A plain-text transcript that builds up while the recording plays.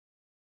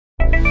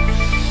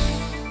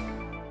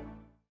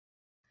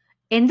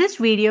In this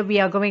video, we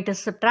are going to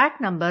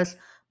subtract numbers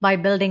by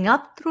building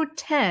up through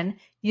 10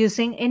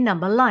 using a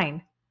number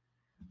line.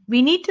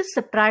 We need to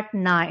subtract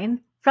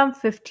 9 from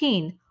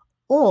 15,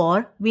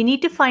 or we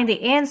need to find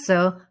the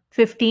answer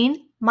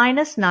 15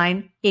 minus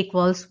 9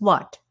 equals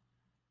what?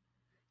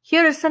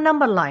 Here is the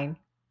number line.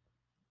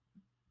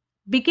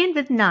 Begin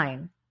with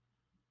 9.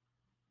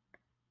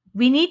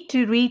 We need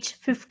to reach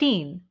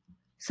 15.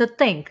 So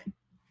think,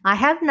 I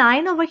have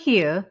 9 over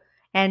here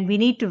and we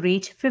need to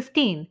reach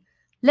 15.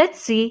 Let's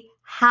see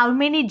how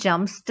many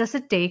jumps does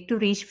it take to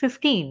reach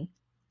 15.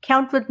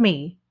 Count with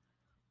me.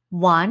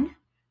 1,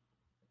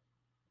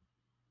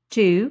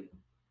 2,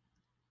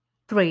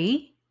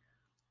 3,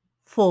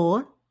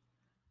 4,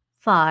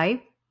 5,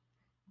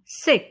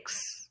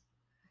 6.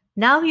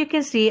 Now you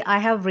can see I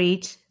have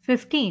reached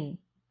 15,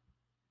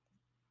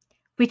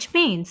 which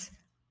means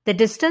the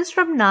distance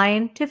from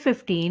 9 to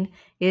 15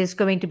 is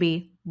going to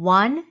be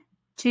 1,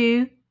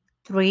 2,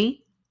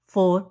 3,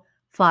 4,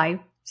 5,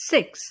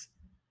 6.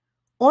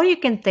 Or you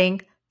can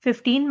think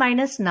 15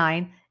 minus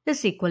 9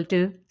 is equal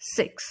to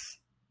 6.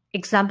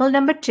 Example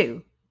number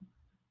 2.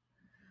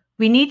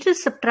 We need to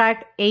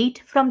subtract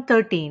 8 from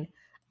 13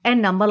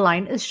 and number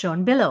line is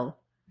shown below.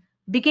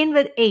 Begin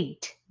with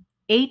 8.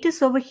 8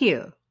 is over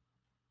here.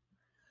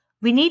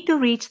 We need to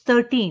reach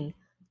 13.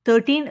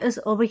 13 is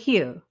over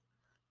here.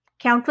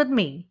 Count with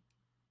me.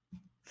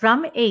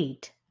 From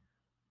 8,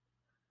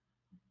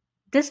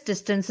 this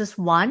distance is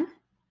 1,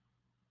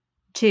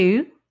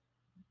 2,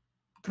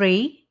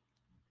 3,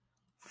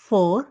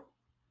 4,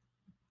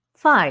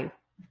 5.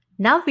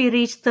 Now we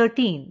reach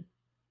 13.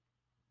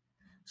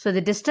 So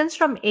the distance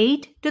from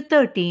 8 to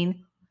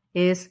 13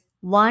 is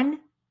 1,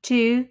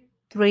 2,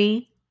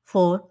 3,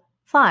 4,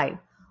 5.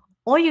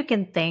 Or you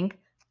can think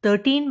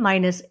 13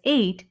 minus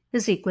 8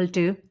 is equal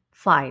to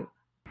 5.